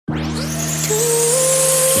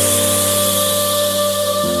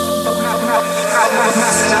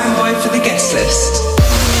Stand by for the guest list.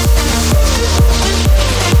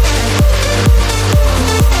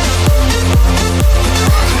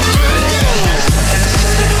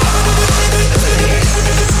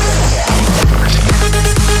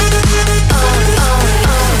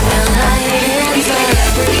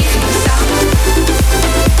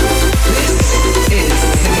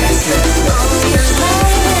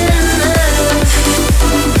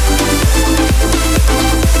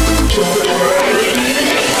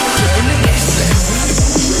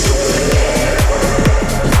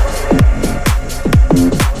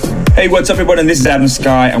 Hey, what's up everyone, and this is Adam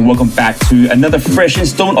Sky, and welcome back to another fresh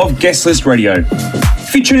installment of Guest List Radio.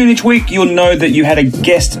 If you tune in each week, you'll know that you had a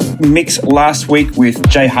guest mix last week with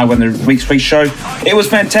Jay Harwood on the Week Street Show. It was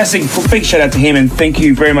fantastic. Big shout out to him, and thank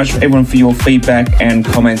you very much everyone for your feedback and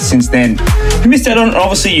comments since then. If you missed out on it,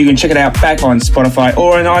 obviously you can check it out back on Spotify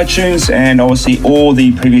or on iTunes, and obviously all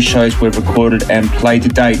the previous shows we've recorded and played to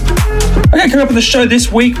date. Okay, coming up on the show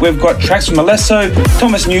this week, we've got tracks from Malesso,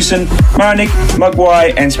 Thomas Newson, Marnik,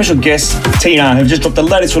 Mugwai, and special guest Tina, who've just dropped the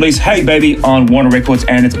latest release, Hey Baby, on Warner Records,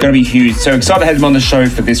 and it's going to be huge. So excited to have them on the show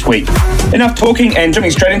for this week. Enough talking and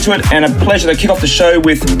jumping straight into it, and a pleasure to kick off the show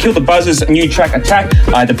with Kill the Buzz's new track, Attack.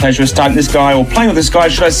 I had the pleasure of starting this guy, or playing with this guy,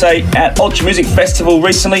 should I say, at Ultra Music Festival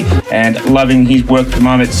recently, and loving his work at the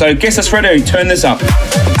moment. So Guest List Radio, turn this up.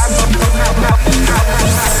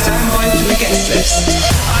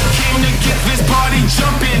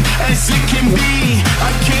 Jumping as it can be.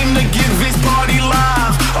 I came to give this party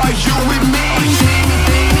live. Are you with me?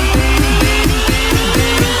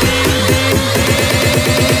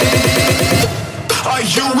 Are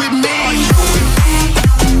you with me?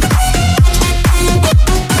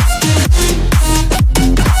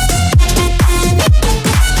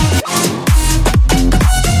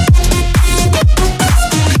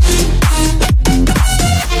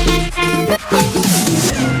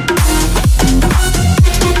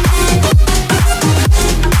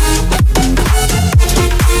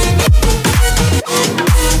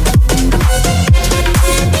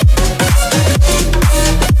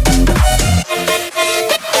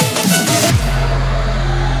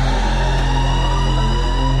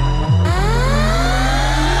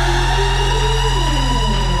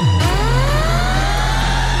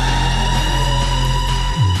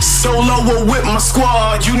 Solo with my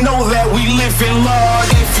squad, you know that we live in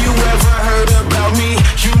large. If you ever heard about me,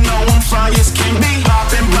 you know I'm fly as can be.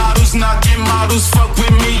 Popping bottles, knocking models, fuck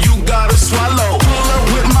with me, you gotta swallow. Pull up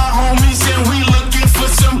with my homies and we looking for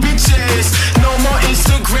some bitches. No more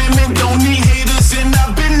Instagram and don't need haters in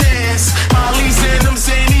our business. Molly's and them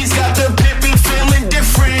Zannies got the pimpin' feeling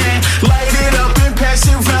different. Light it up and pass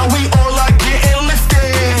it round, we all are getting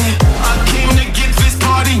lifted. I came to get this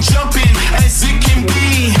party jumping as it can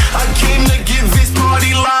be. I came to give this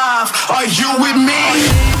party live. Are you with me?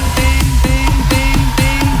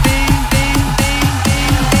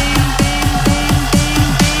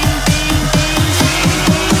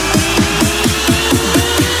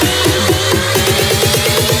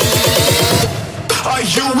 Are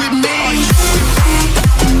you with me?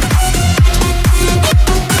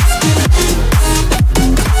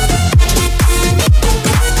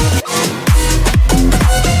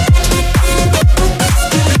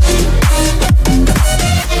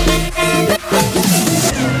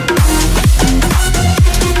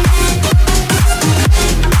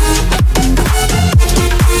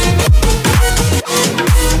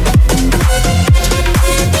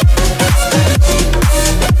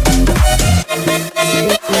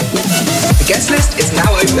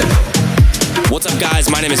 What's up, guys?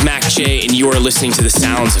 My name is Mac Shea, and you are listening to the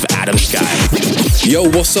sounds of Adam Sky. Yo,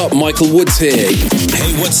 what's up? Michael Woods here.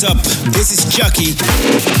 Hey, what's up? This is Chucky.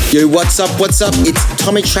 Yo, what's up? What's up? It's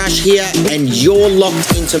Tommy Trash here, and you're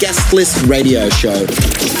locked into Guest List Radio Show.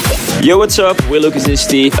 Yo, what's up? We're Lucas and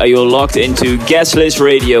Steve, and you're locked into Guest List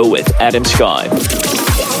Radio with Adam Sky.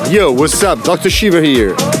 Yo, what's up? Dr. Shiva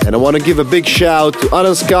here, and I want to give a big shout to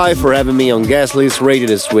Adam Sky for having me on Guest List Radio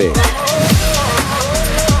this week.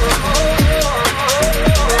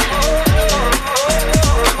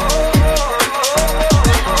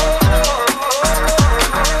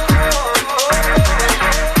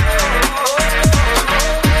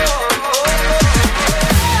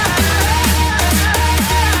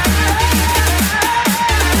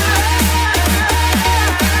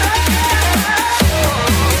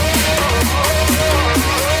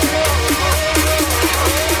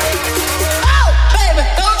 Oh, baby,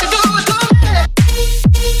 don't you do it,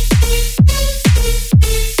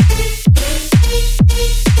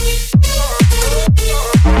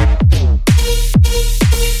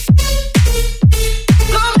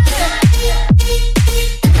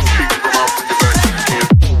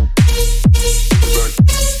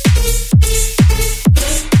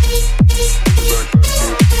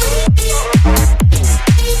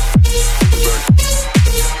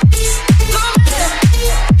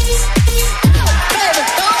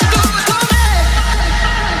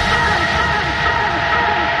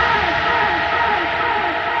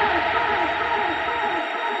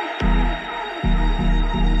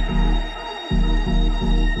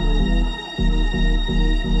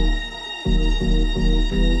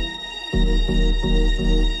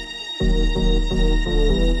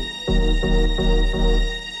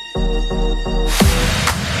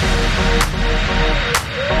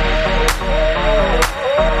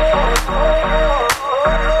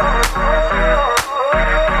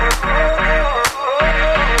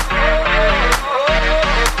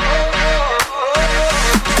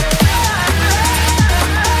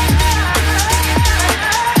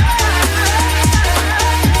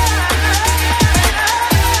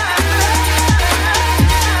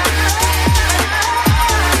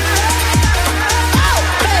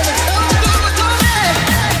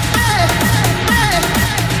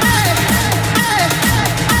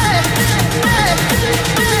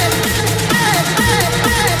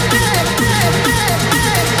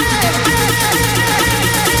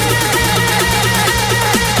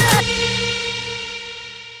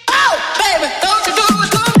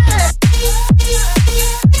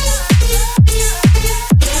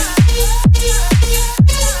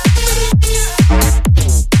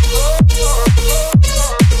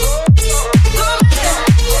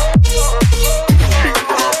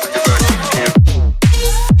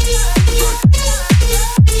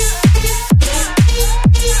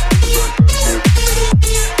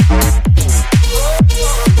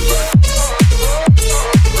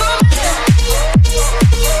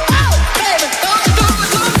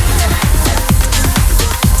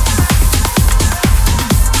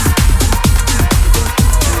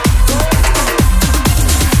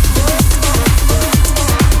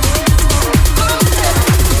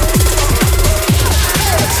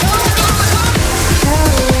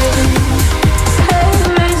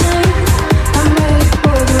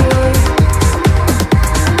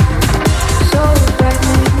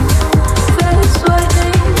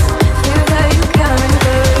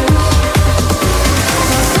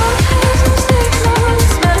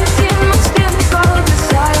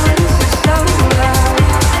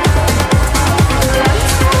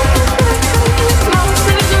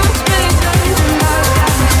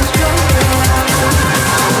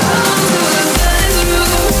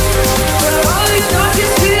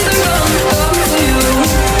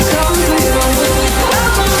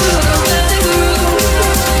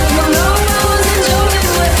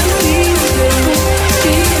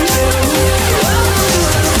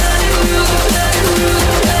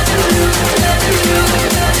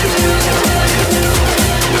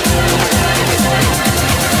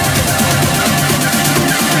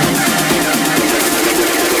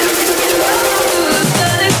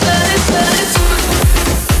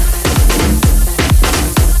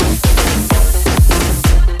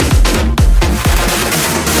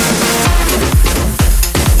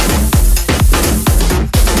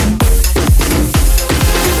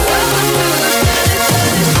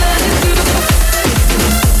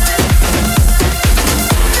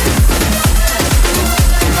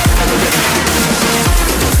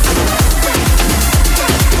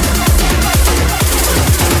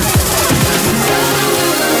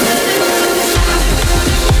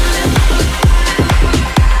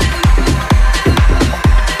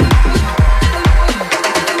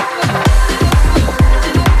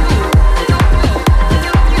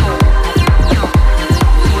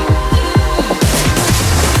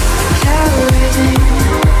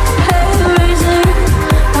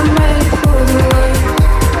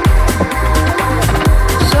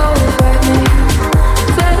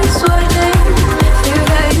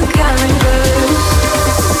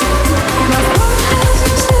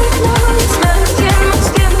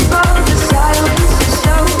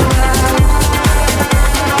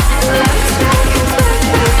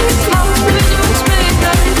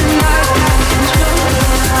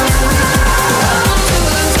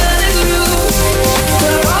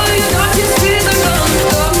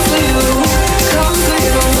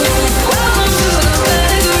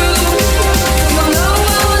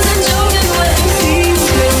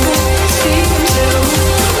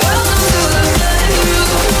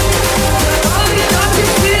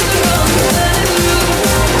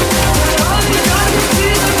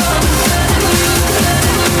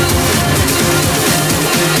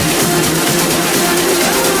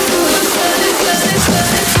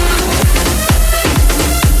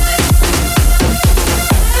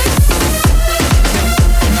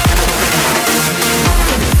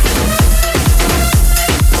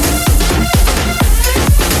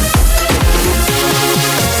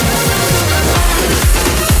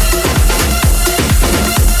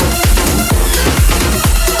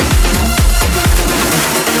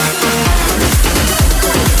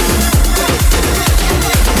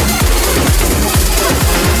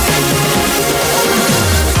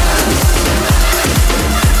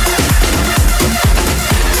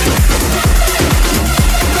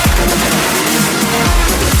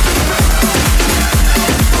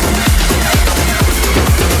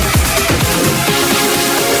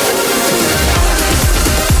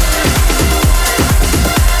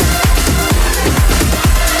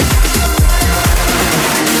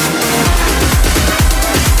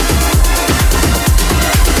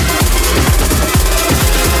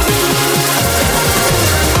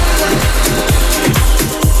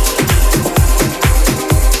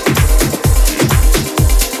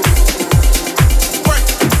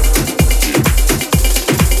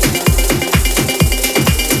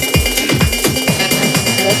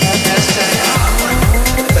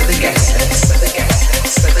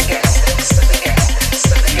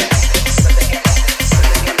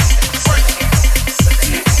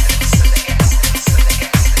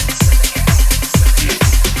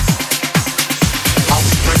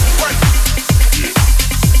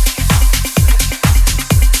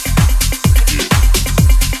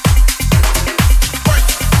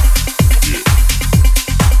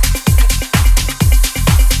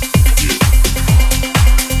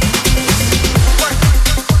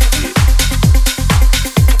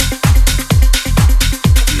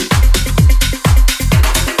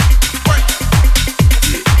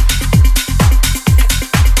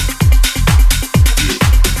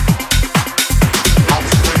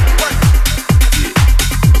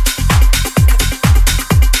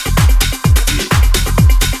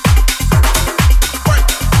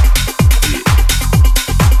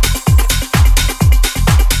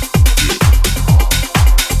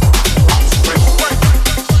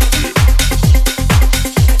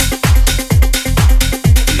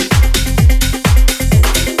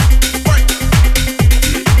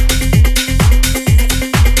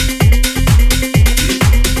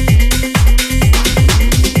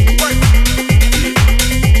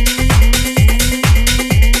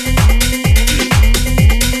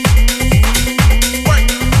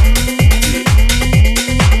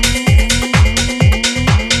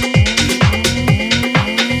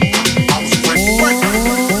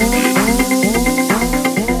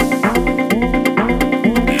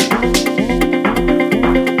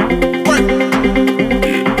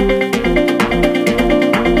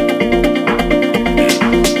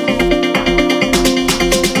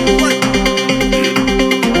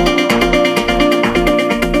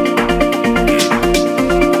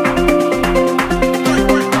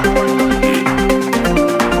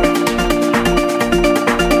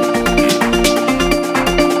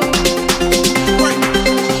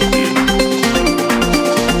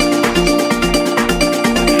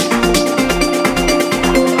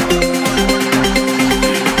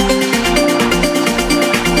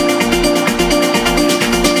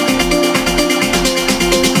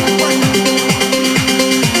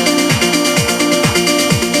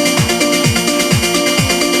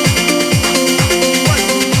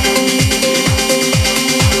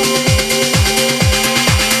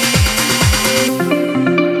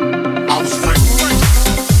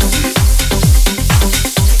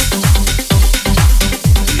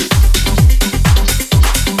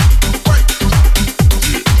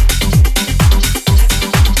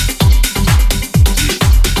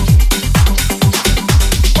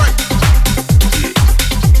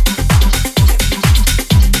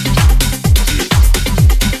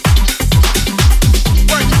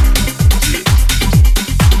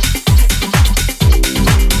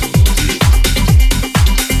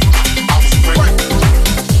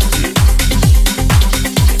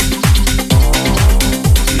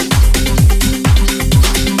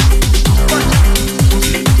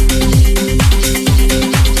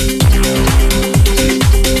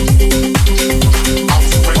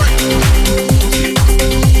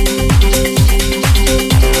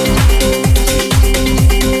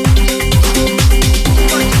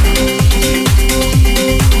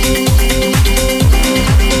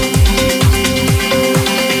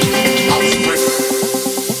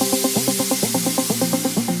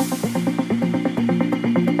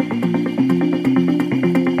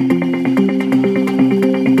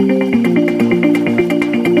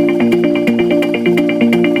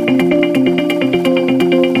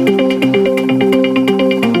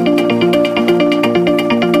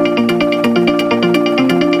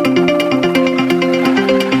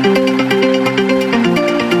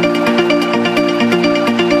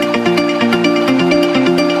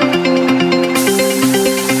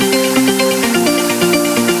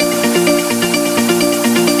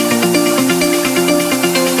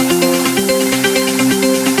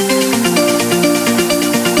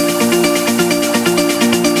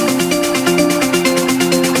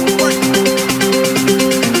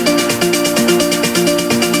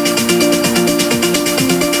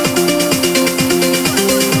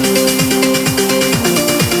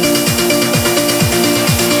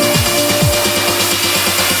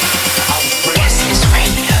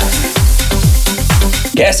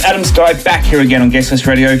 Yes, Adam Sky back here again on Guest List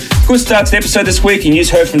Radio. Good start to the episode this week, and you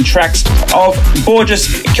just heard from tracks of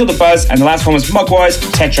Borges, Kill the Buzz, and the last one was Mogwise,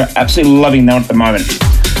 Tetra. Absolutely loving that one at the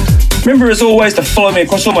moment. Remember, as always, to follow me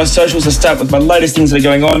across all my socials to start with my latest things that are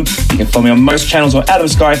going on. You can follow me on most channels or Adam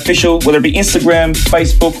Sky Official, whether it be Instagram,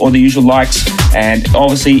 Facebook, or the usual likes. And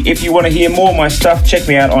obviously, if you want to hear more of my stuff, check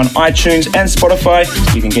me out on iTunes and Spotify.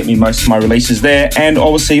 You can get me most of my releases there, and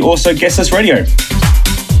obviously also Guest List Radio.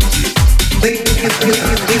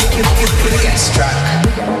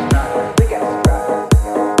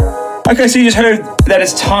 Okay, so you just heard that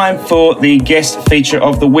it's time for the guest feature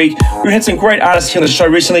of the week. We had some great artists here on the show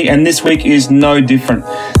recently, and this week is no different.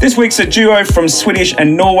 This week's a duo from Swedish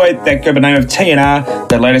and Norway that go by the name of TNR.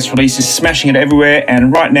 Their latest release is smashing it everywhere,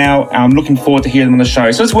 and right now I'm looking forward to hearing them on the show.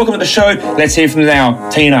 So let's welcome to the show. Let's hear from them now,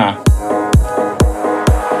 TNR.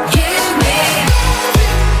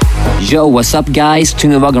 Yo, what's up guys?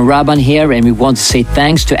 Tungewagen Raban here, and we want to say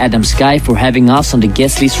thanks to Adam Sky for having us on the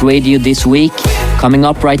Guest List Radio this week. Coming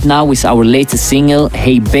up right now is our latest single,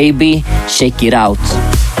 Hey Baby, Check It Out.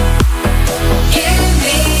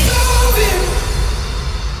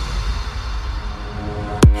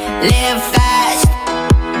 Live fast,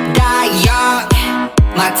 die young.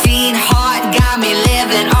 My teen heart got me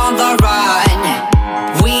living on the run.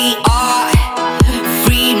 We are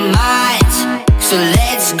free minds, so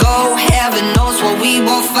let's go. Heaven knows what we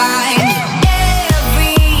will find.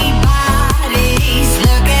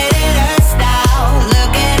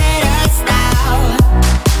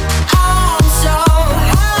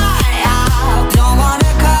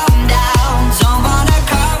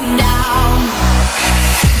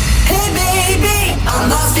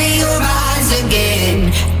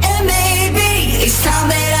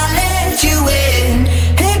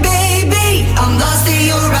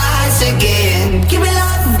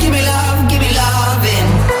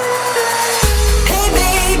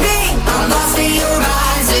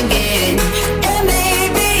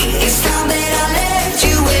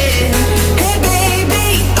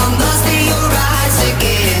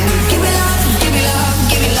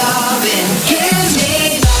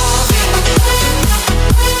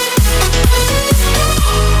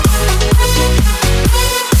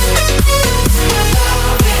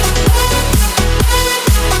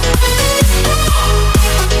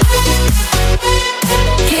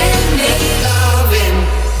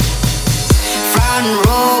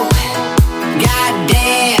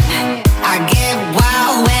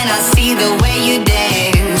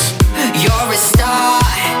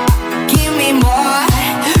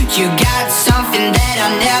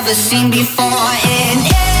 Seen before, and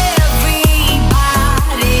everybody's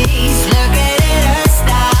looking at us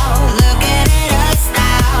now, looking at us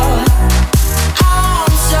now.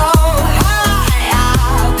 I'm so high,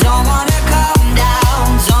 I don't wanna come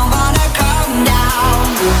down, don't wanna come down.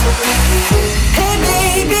 Hey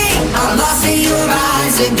baby, I'm lost in your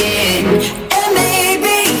eyes again, and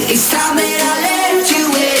maybe it's time that I let you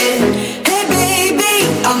in. Hey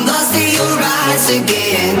baby, I'm lost in your eyes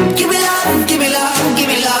again. Give me love, give me love, give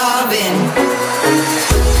me love.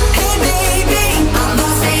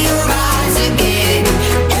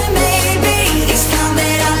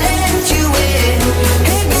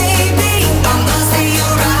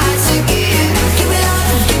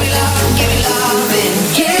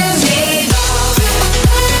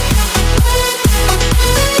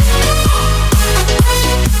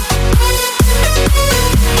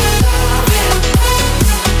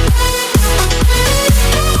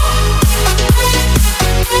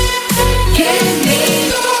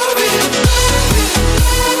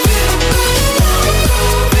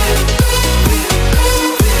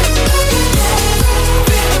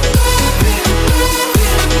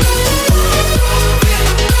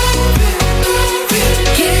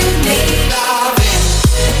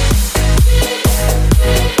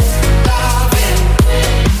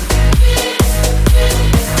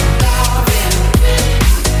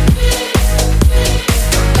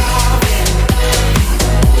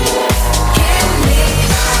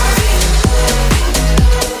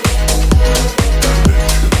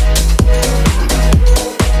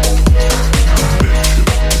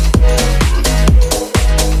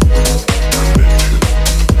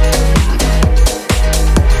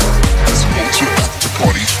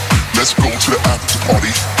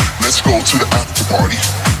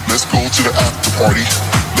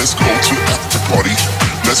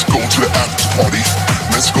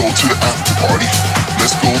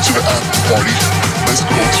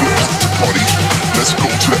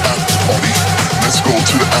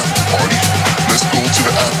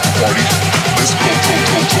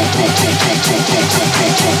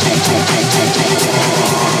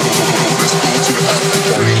 Let's go to the after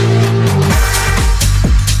party.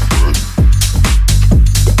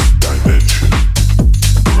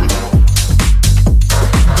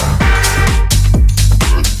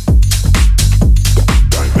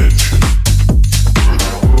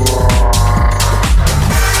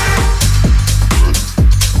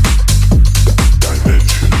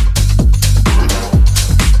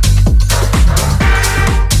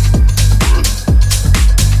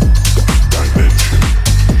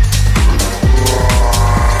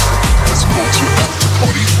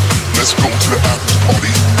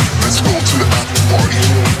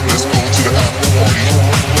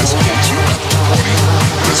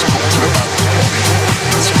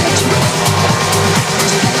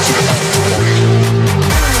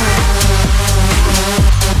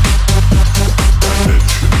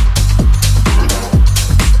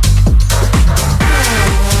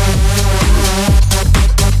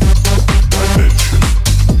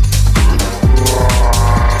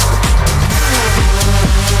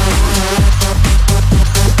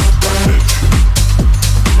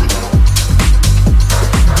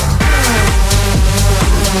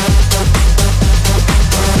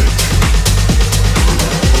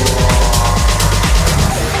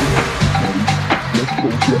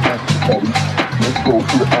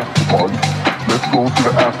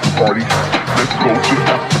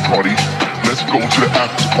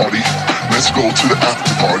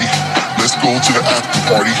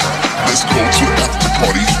 to the after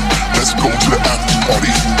party. Let's go to the after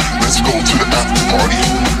party. Let's go to the after party.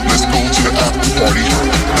 Let's go to the after party.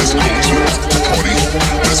 Let's go to the after party.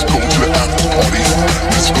 Let's go to the after party.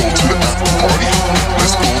 Let's go to the after party.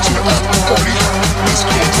 Let's go to the after party. Let's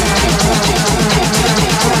go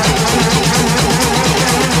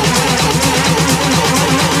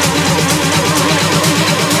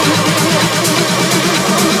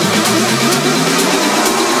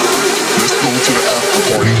to the after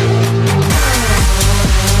party.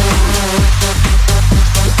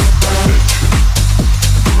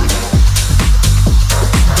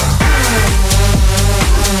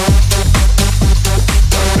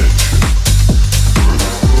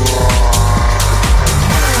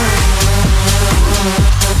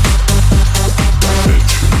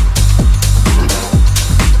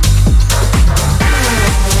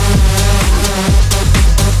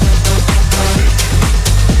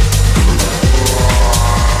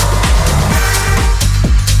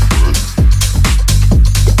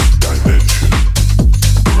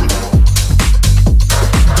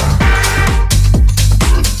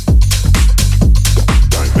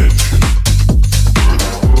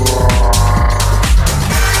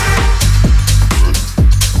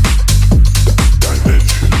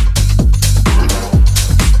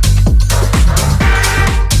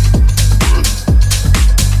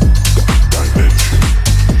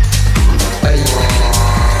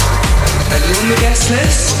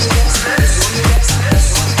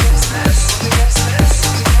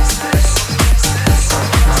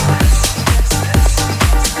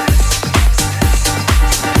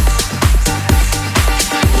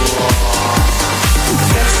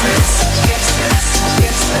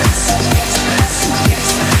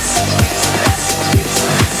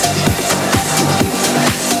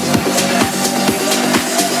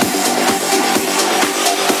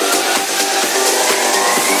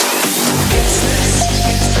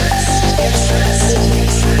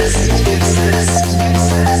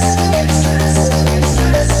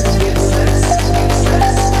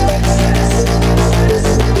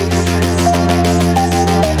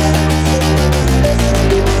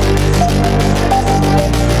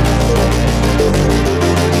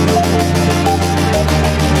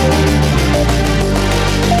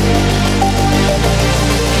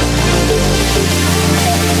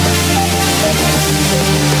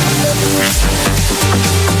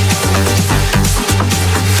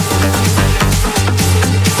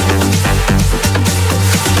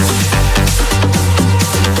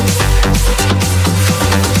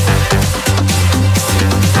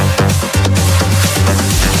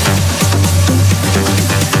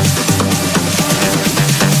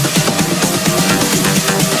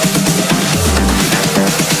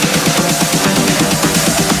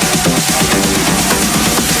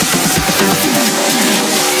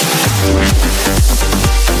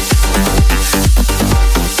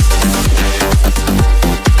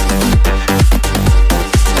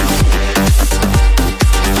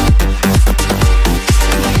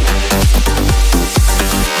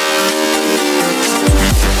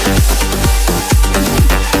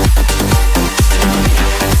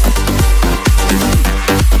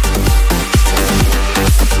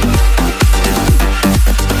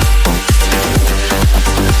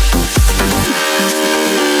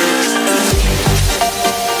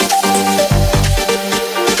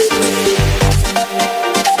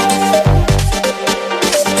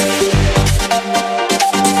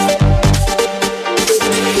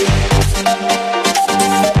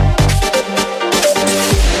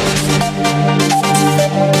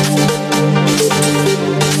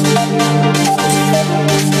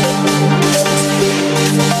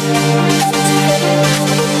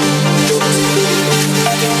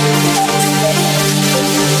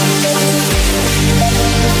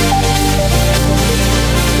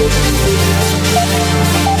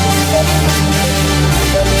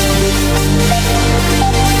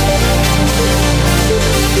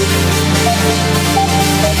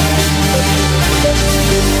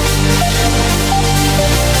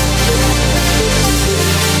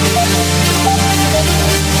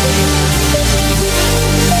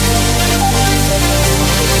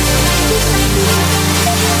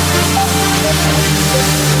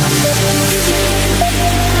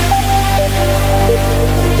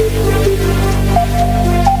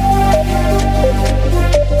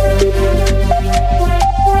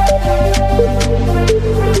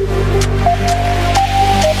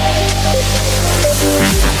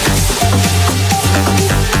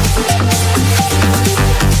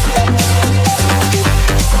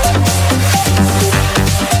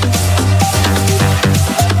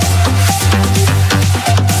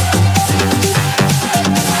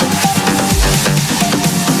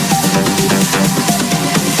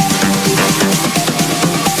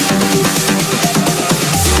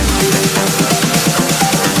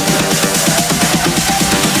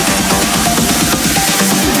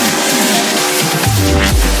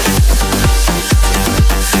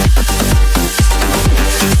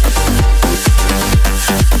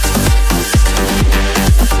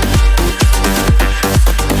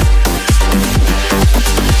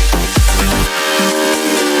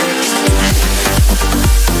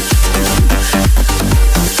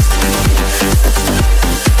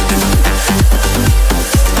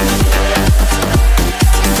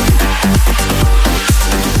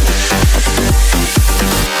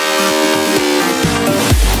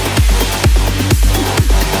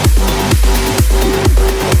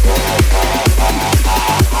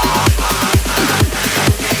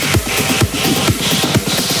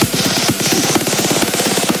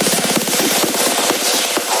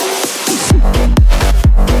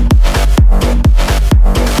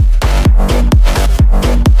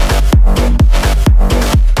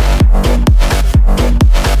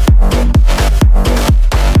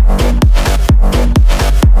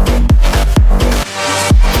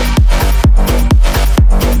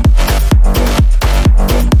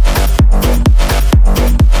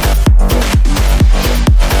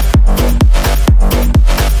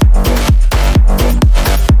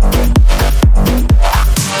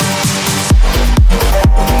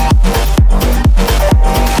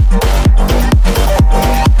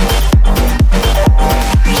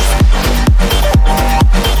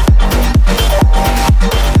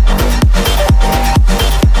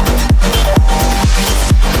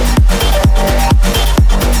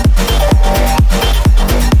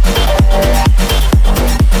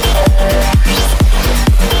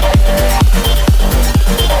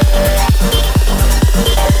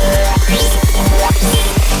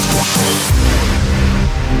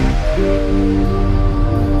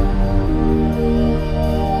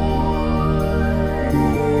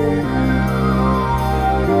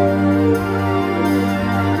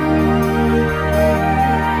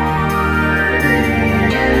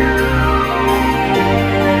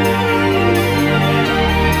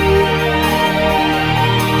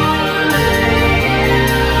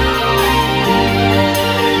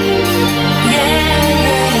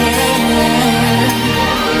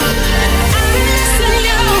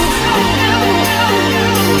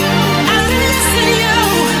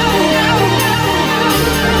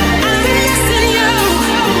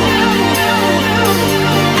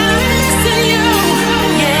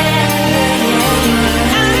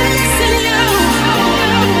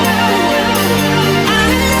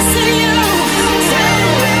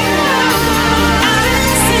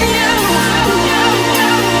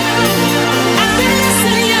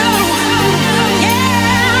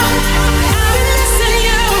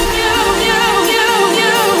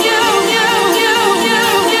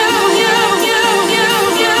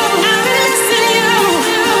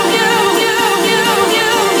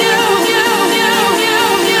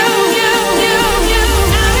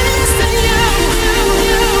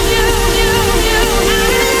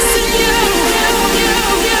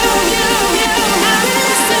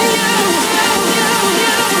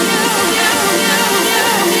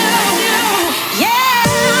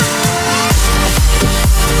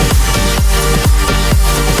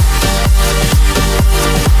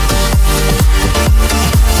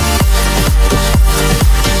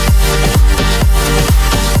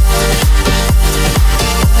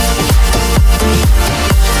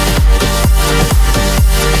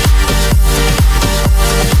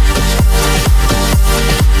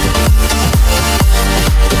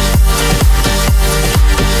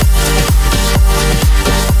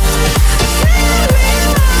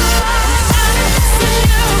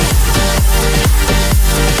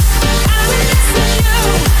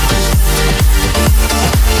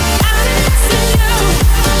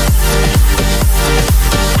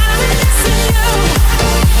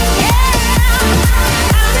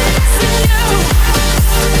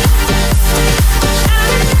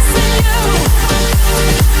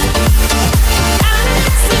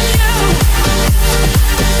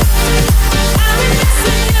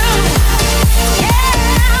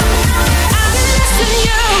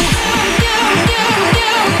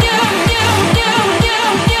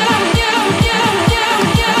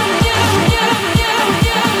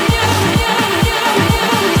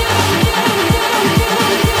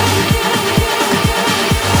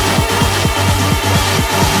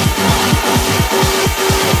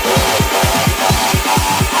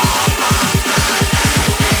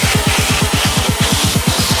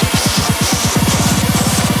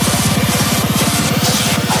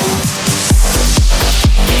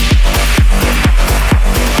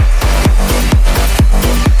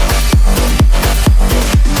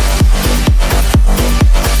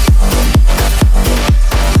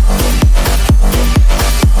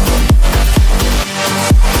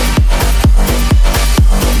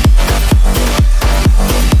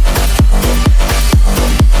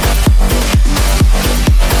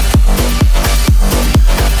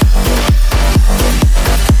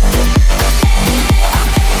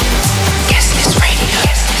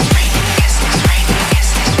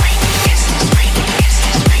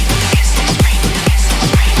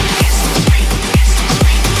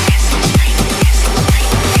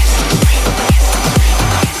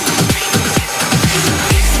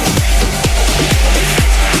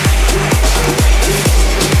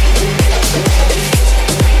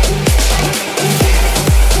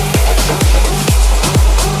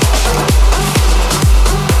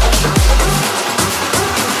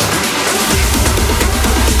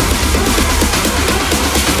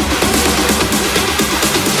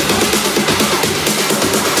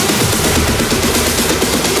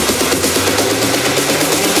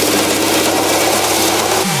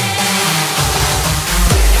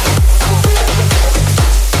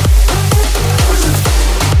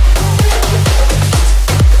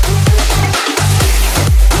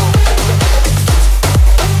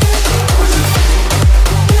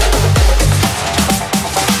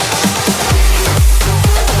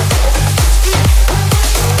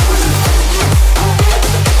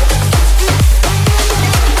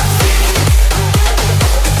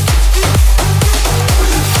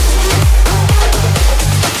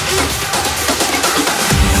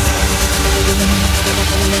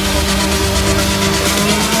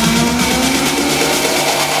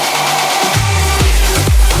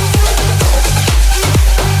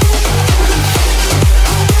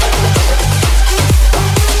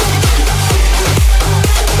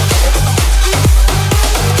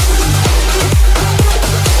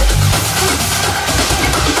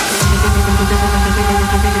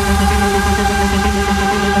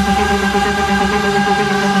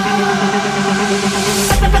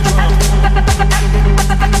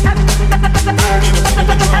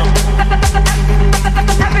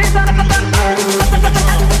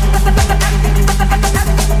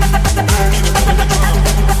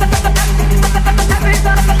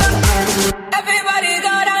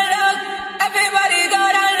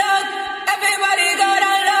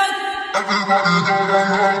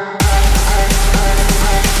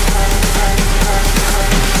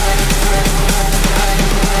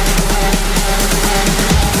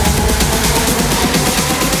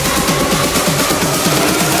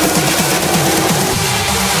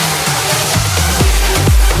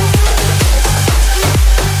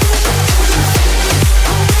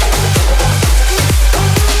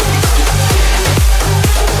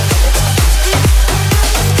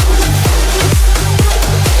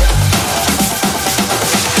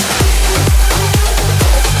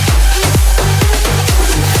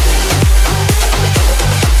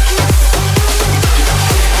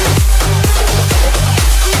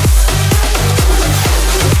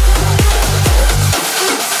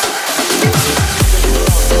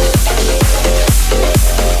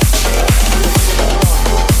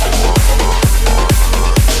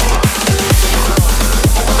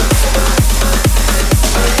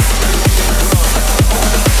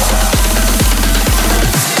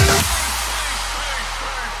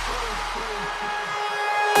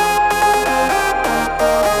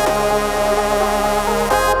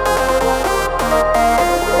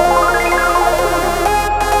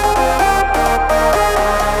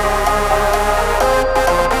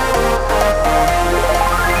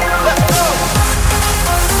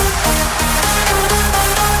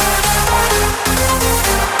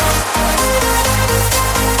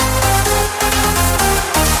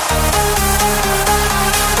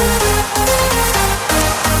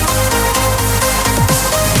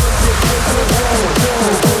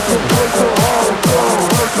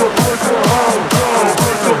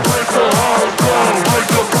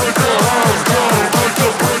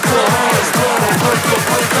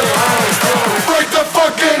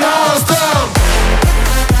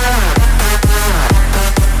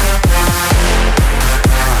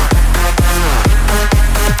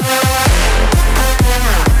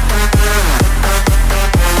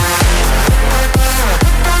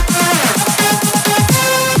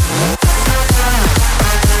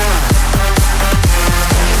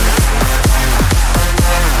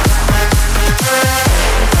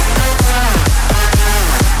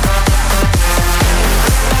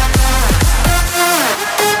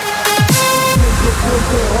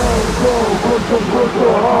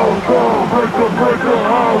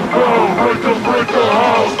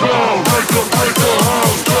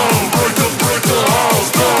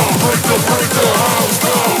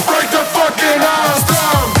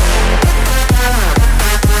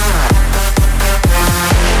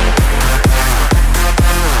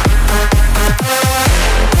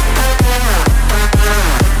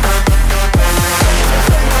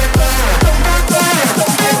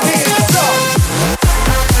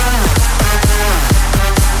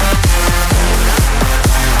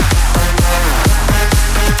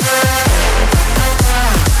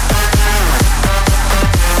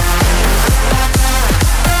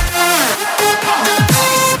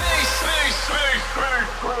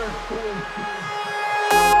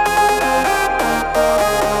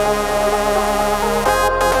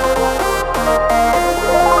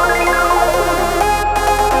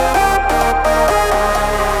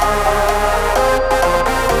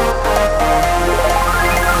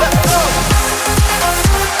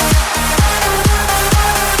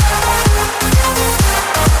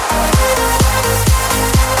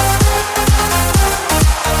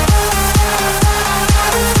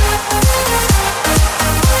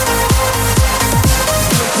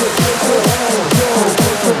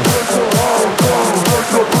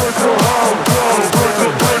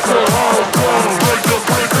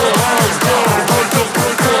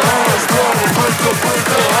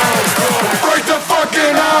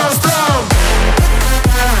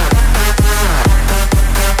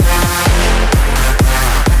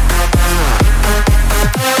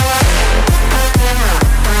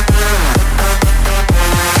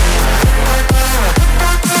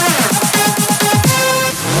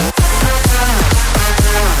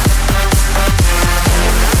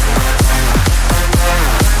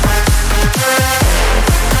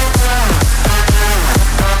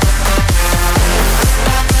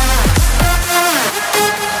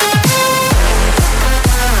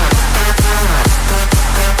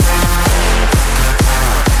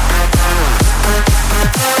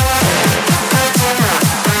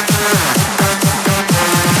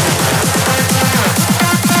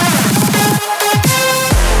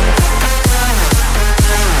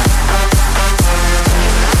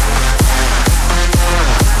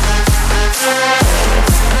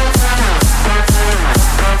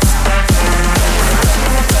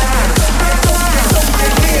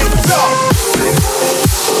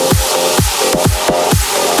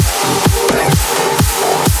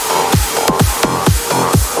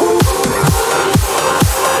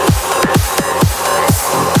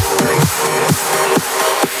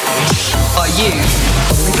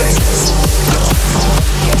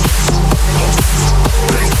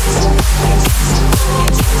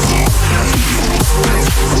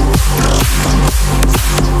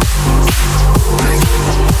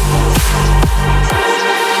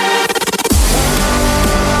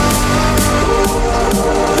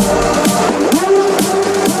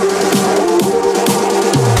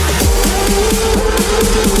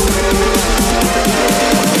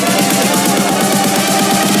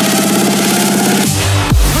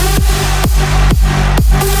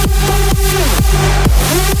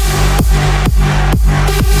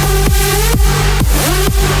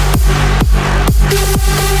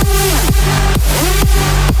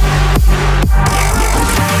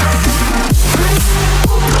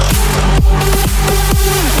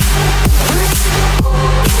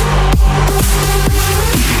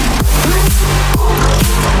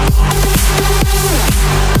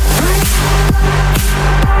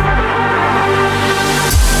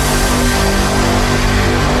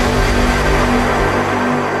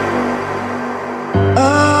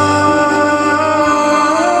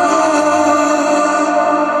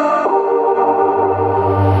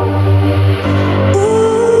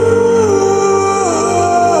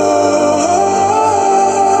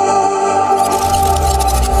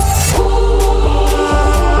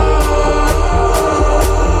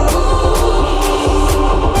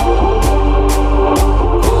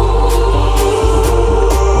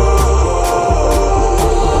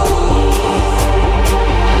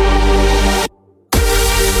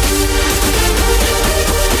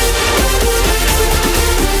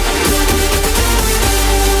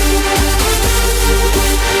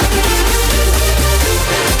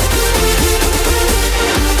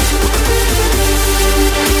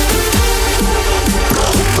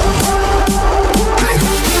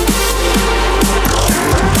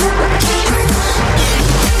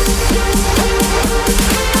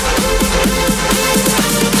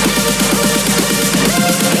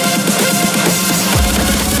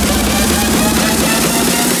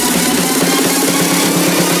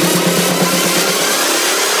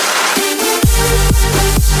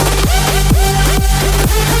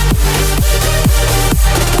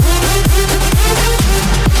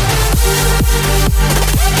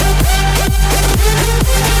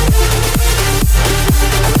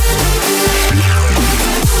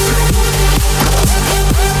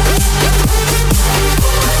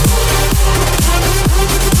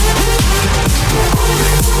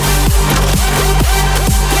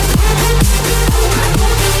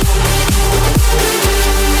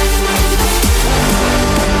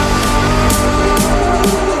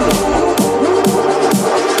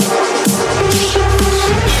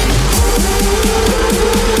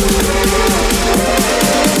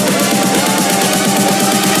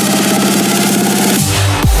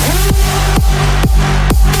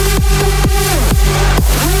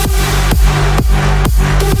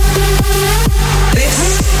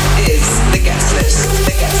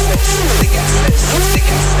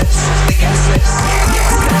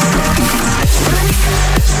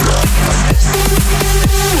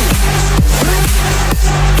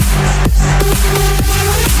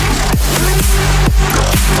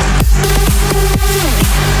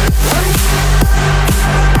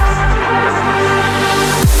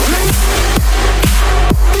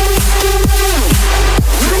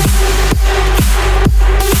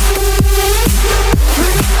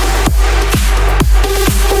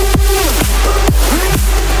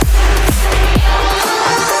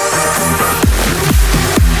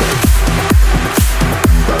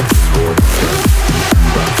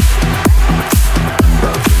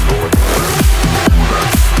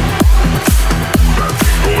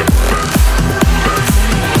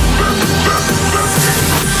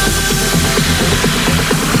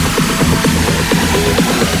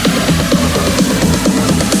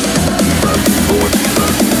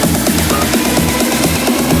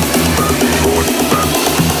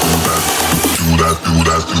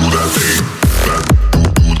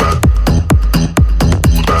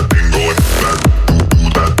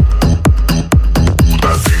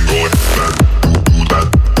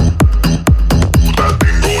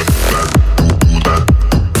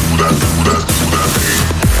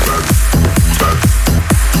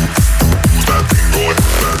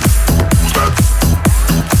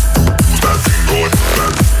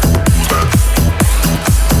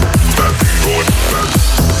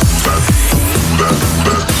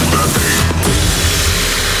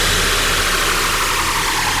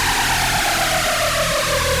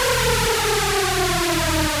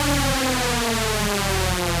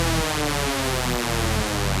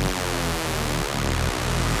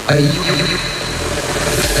 Are you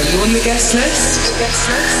on the guest list? Guest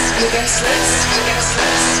list? The guest list? The guest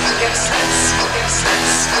list? The guest list? The guest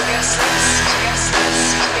list? The guest list? The guest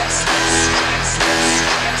list? The guest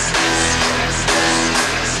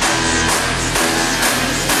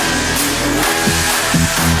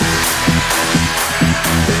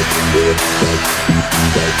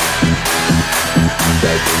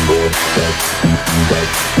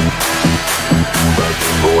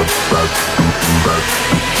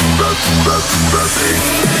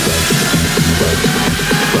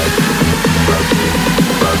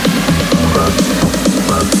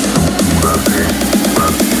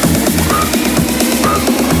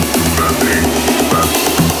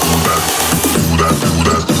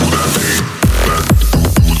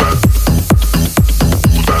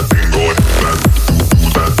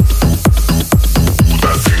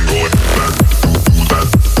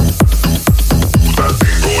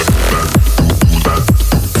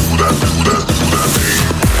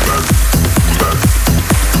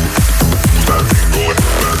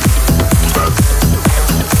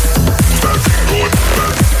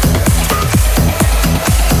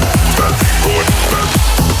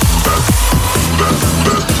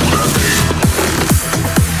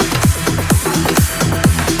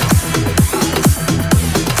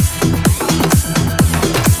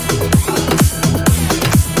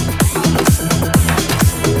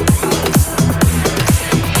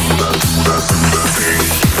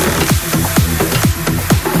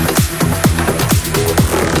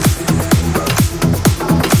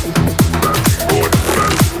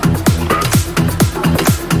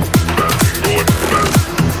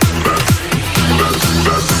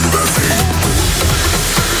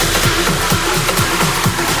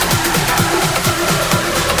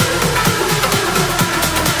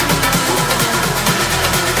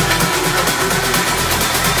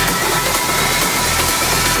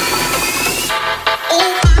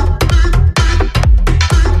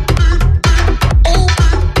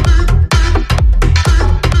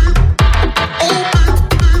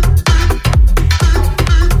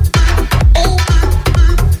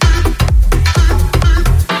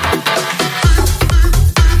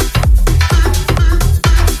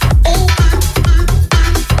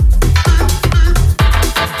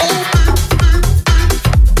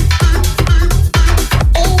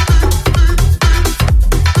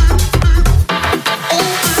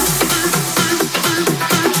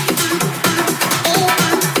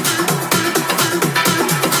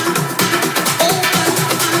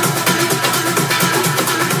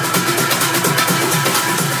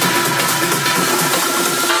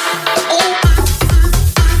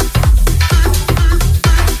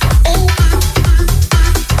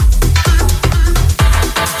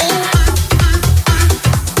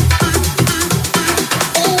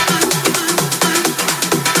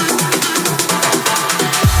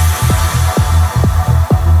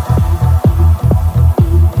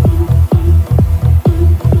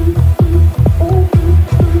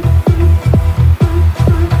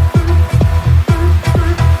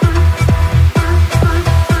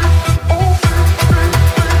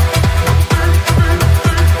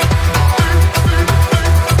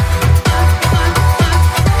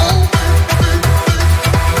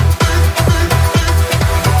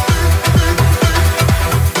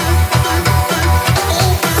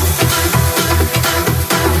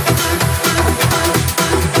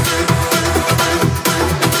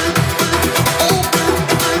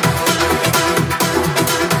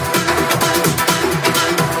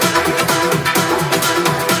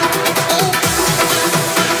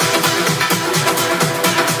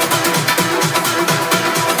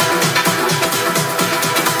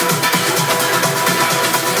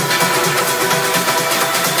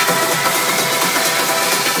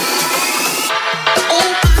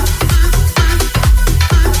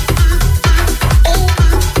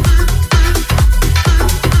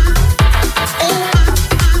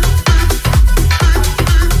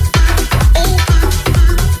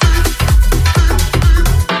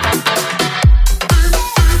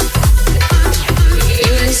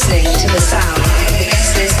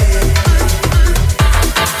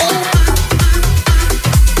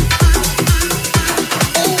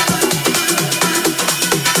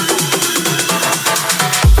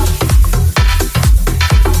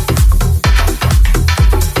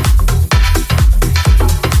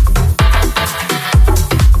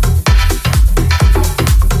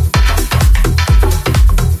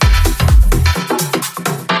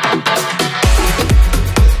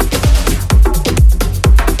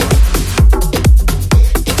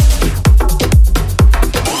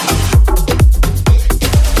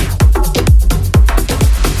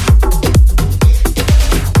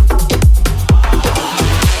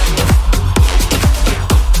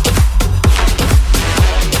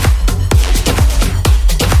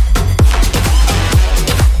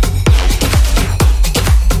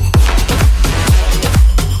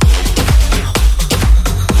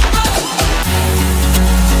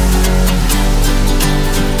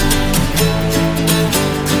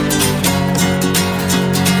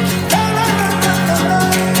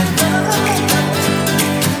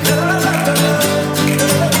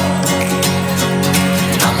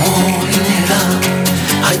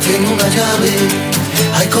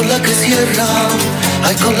cierra,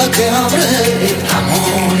 ay con la que abre la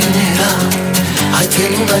molinera. Ay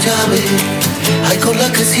tiene una llave, ay con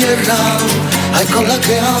la que cierra, ay con la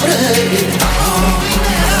que abre la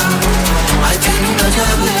molinera. Ay tiene una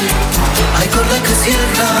llave, ay con la que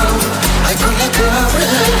cierra, ay con la que abre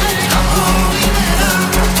la molinera.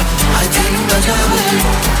 Ay tiene una llave,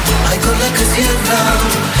 ay con la que cierra,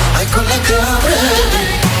 ay con la que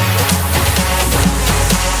abre.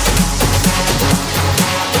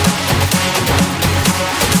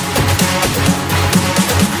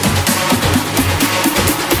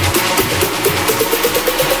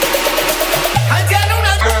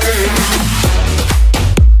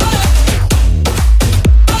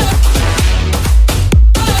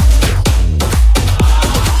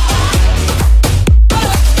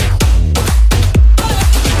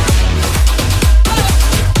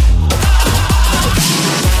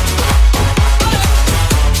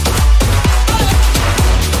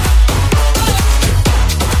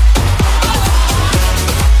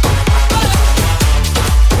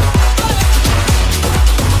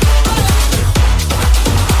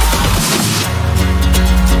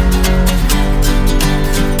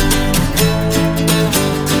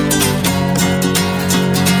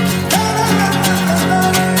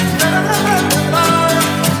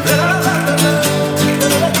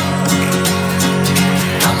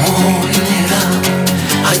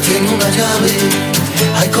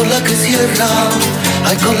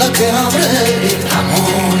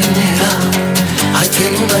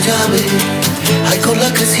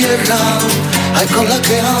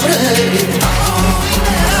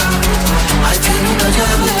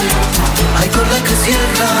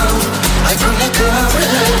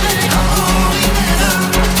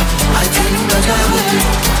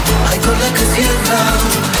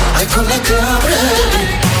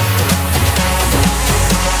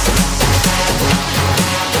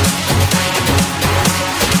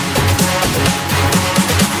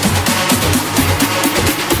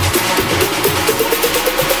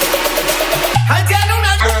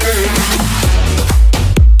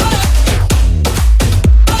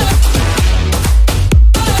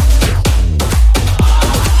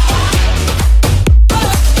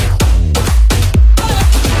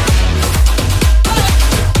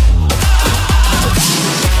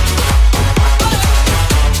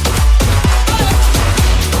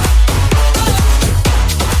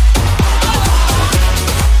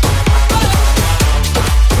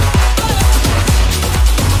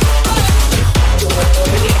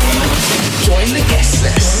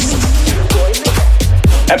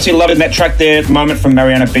 Absolutely loving that track there at the moment from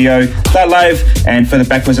Mariana Bio. That Live, and further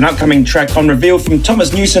back was an upcoming track on Reveal from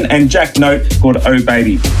Thomas Newson and Jack Note called Oh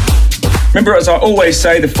Baby. Remember, as I always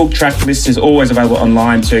say, the full track list is always available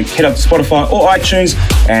online, so head up to Spotify or iTunes,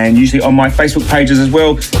 and usually on my Facebook pages as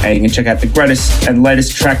well, and you can check out the greatest and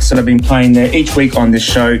latest tracks that I've been playing there each week on this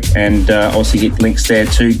show, and also get links there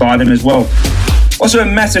to buy them as well. Also, a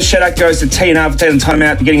massive shout out goes to TNR for taking the time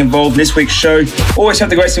out to getting involved in this week's show. Always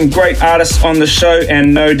have some great artists on the show,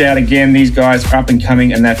 and no doubt, again, these guys are up and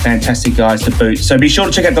coming and they're fantastic guys to boot. So be sure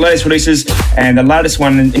to check out the latest releases, and the latest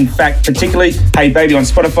one, in fact, particularly Hey Baby on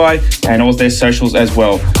Spotify and all their socials as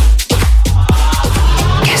well.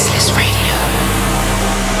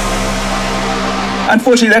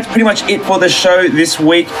 Unfortunately, that's pretty much it for the show this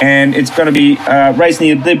week, and it's going to be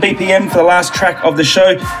raising the BPM for the last track of the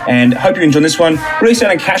show, and hope you enjoyed this one. Released out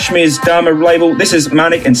on Kashmir's Dharma label. This is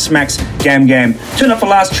Manik and Smack's Gam Gam. Turn up the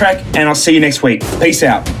last track, and I'll see you next week. Peace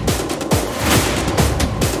out.